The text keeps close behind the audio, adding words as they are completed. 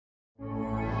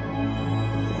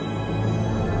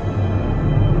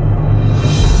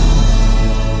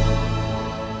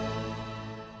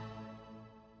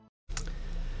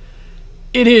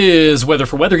It is Weather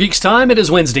for Weather Geeks time. It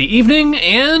is Wednesday evening,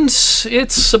 and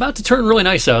it's about to turn really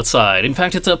nice outside. In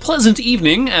fact, it's a pleasant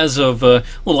evening as of a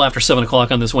little after 7 o'clock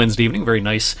on this Wednesday evening. Very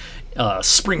nice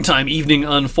springtime evening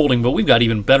unfolding, but we've got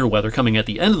even better weather coming at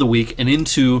the end of the week and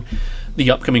into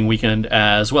the upcoming weekend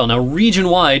as well. Now,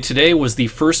 region-wide, today was the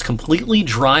first completely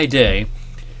dry day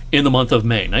in the month of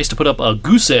May. Nice to put up a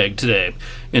goose egg today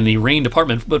in the rain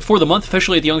department. But for the month,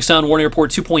 officially at the Youngstown Warren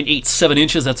Airport, 2.87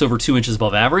 inches. That's over 2 inches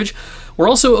above average. We're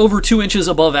also over 2 inches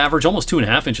above average, almost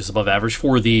 2.5 inches above average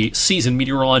for the season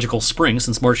meteorological spring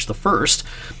since March the 1st.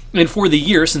 And for the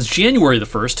year, since January the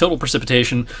 1st, total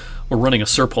precipitation, we're running a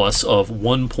surplus of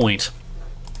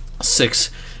 1.6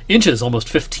 inches, almost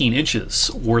 15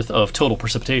 inches worth of total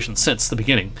precipitation since the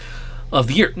beginning of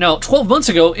the year. Now, 12 months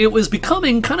ago, it was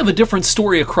becoming kind of a different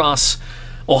story across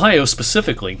Ohio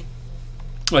specifically.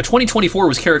 2024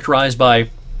 was characterized by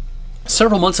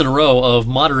several months in a row of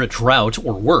moderate drought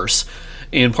or worse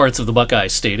in parts of the Buckeye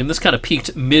State, and this kind of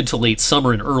peaked mid to late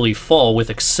summer and early fall with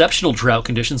exceptional drought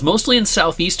conditions, mostly in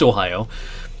southeast Ohio.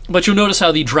 But you'll notice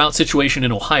how the drought situation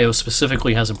in Ohio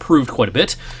specifically has improved quite a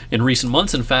bit in recent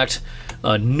months. In fact,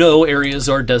 no areas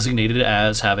are designated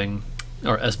as having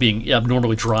or as being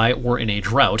abnormally dry or in a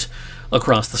drought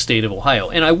across the state of Ohio.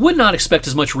 And I would not expect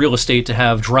as much real estate to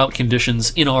have drought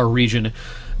conditions in our region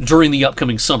during the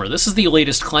upcoming summer. This is the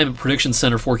latest Climate Prediction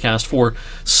Center forecast for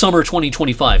summer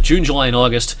 2025, June, July, and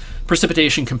August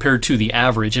precipitation compared to the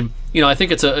average. And, you know, I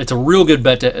think it's a real good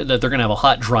bet that they're going to have a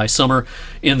hot, dry summer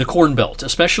in the Corn Belt,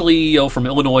 especially from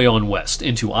Illinois on west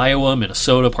into Iowa,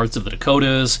 Minnesota, parts of the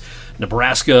Dakotas,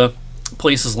 Nebraska,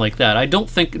 places like that. I don't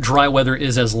think dry weather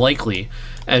is as likely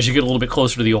as you get a little bit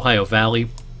closer to the Ohio Valley.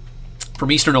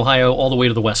 From eastern Ohio all the way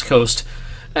to the west coast,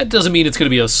 that doesn't mean it's going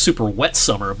to be a super wet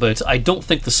summer, but I don't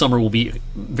think the summer will be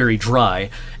very dry.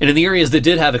 And in the areas that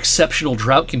did have exceptional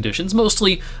drought conditions,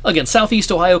 mostly, again,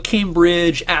 southeast Ohio,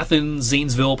 Cambridge, Athens,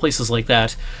 Zanesville, places like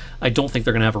that, I don't think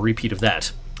they're going to have a repeat of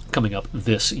that coming up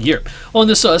this year. On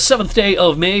this 7th day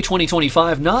of May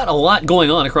 2025, not a lot going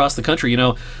on across the country. You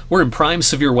know, we're in prime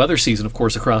severe weather season, of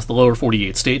course, across the lower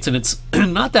 48 states, and it's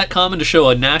not that common to show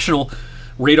a national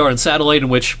radar and satellite in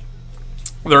which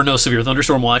there are no severe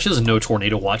thunderstorm watches and no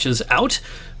tornado watches out.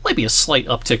 Might be a slight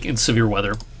uptick in severe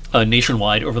weather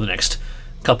nationwide over the next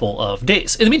couple of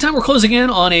days. In the meantime, we're closing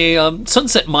in on a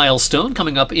sunset milestone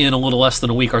coming up in a little less than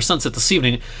a week. Our sunset this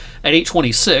evening at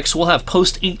 8:26. We'll have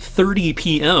post 8:30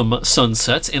 p.m.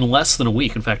 sunsets in less than a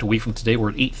week. In fact, a week from today, we're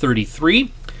at 8:33.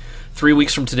 3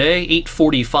 weeks from today,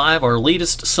 8:45, our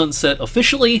latest sunset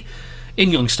officially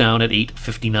in Youngstown at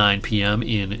 8:59 p.m.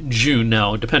 in June.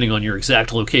 Now, depending on your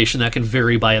exact location, that can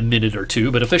vary by a minute or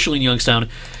two, but officially in Youngstown,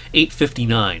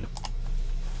 8:59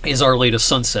 is our latest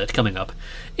sunset coming up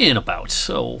in about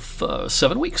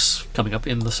 7 weeks, coming up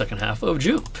in the second half of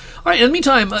June. All right, in the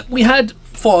meantime, we had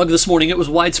fog this morning. It was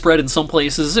widespread in some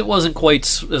places. It wasn't quite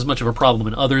as much of a problem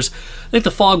in others. I think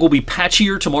the fog will be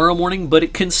patchier tomorrow morning, but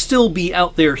it can still be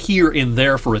out there here and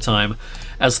there for a time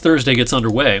as Thursday gets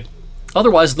underway.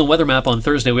 Otherwise, in the weather map on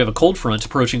Thursday, we have a cold front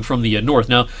approaching from the north.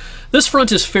 Now, this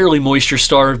front is fairly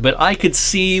moisture-starved, but I could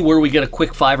see where we get a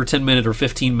quick 5 or 10 minute or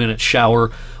 15-minute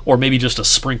shower, or maybe just a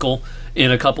sprinkle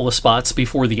in a couple of spots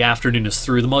before the afternoon is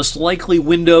through. The most likely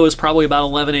window is probably about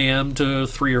 11 a.m. to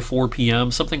 3 or 4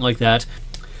 p.m., something like that.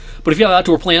 But if you have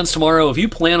outdoor plans tomorrow, if you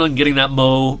plan on getting that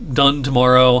mow done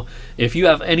tomorrow, if you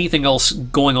have anything else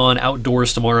going on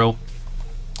outdoors tomorrow,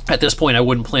 at this point I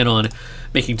wouldn't plan on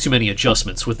making too many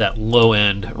adjustments with that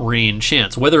low-end rain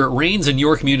chance. Whether it rains in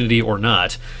your community or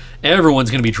not,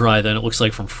 everyone's going to be dry then, it looks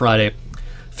like, from Friday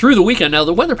through the weekend. Now,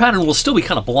 the weather pattern will still be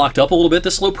kind of blocked up a little bit.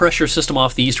 This low-pressure system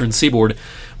off the eastern seaboard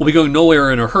will be going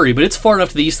nowhere in a hurry, but it's far enough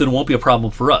to the east that it won't be a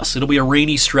problem for us. It'll be a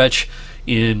rainy stretch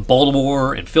in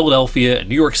Baltimore and Philadelphia and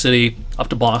New York City, up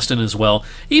to Boston as well,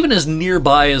 even as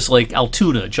nearby as like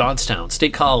Altoona, Johnstown,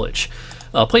 State College,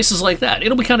 places like that.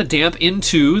 It'll be kind of damp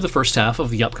into the first half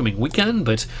of the upcoming weekend,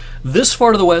 but this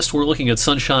far to the west, we're looking at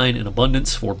sunshine in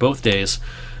abundance for both days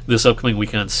this upcoming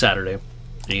weekend, Saturday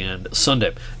and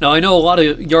Sunday. Now, I know a lot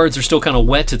of yards are still kind of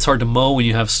wet. It's hard to mow when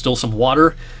you have still some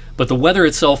water, but the weather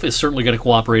itself is certainly going to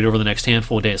cooperate over the next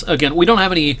handful of days. Again, we don't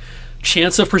have any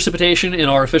chance of precipitation in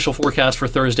our official forecast for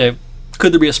Thursday.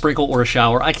 Could there be a sprinkle or a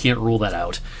shower? I can't rule that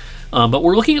out. But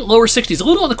we're looking at lower 60s, a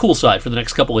little on the cool side for the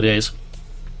next couple of days.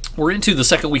 We're into the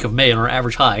second week of May, and our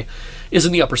average high is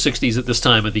in the upper 60s at this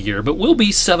time of the year, but we'll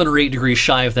be 7 or 8 degrees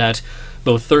shy of that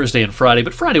both Thursday and Friday.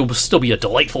 But Friday will still be a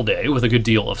delightful day with a good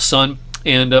deal of sun.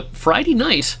 And Friday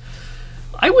night,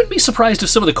 I wouldn't be surprised if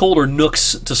some of the colder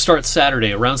nooks to start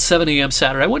Saturday, around 7 a.m.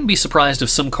 Saturday, I wouldn't be surprised if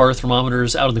some car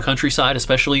thermometers out in the countryside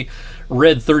especially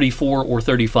read 34 or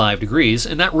 35 degrees,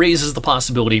 and that raises the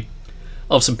possibility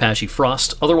of some patchy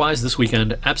frost. Otherwise, this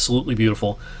weekend, absolutely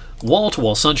beautiful.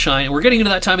 Wall-to-wall sunshine. And we're getting into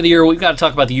that time of the year. We've got to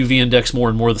talk about the UV index more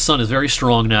and more. The sun is very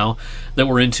strong now that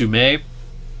we're into May.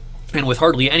 And with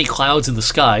hardly any clouds in the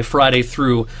sky, Friday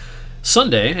through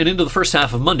Sunday and into the first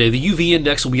half of Monday, the UV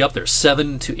index will be up there,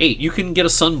 7 to 8. You can get a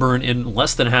sunburn in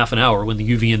less than half an hour when the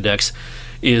UV index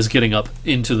is getting up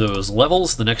into those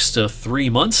levels. The next 3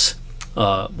 months,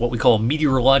 what we call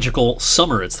meteorological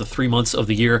summer. It's the 3 months of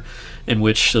the year in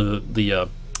which the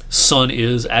sun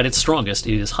is at its strongest.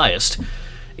 It is highest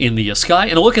in the sky.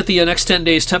 And a look at the next 10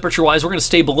 days temperature-wise, we're going to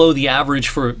stay below the average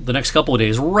for the next couple of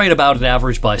days, right about an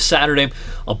average by Saturday,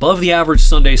 above the average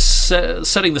Sunday,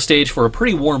 setting the stage for a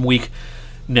pretty warm week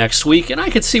next week. And I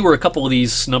could see where a couple of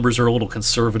these numbers are a little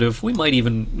conservative. We might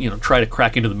even, try to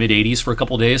crack into the mid-80s for a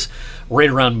couple of days, right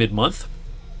around mid-month.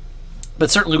 But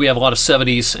certainly we have a lot of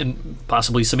 70s and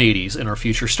possibly some 80s in our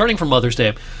future, starting from Mother's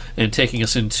Day and taking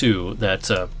us into that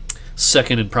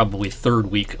second and probably third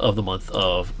week of the month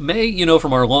of May. You know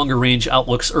from our longer range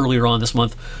outlooks earlier on this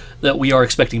month that we are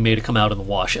expecting May to come out in the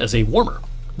wash as a warmer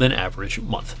than average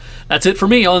month. That's it for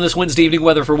me on this Wednesday evening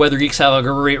weather for Weather Geeks. Have a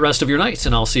great rest of your night,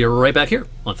 and I'll see you right back here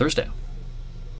on Thursday.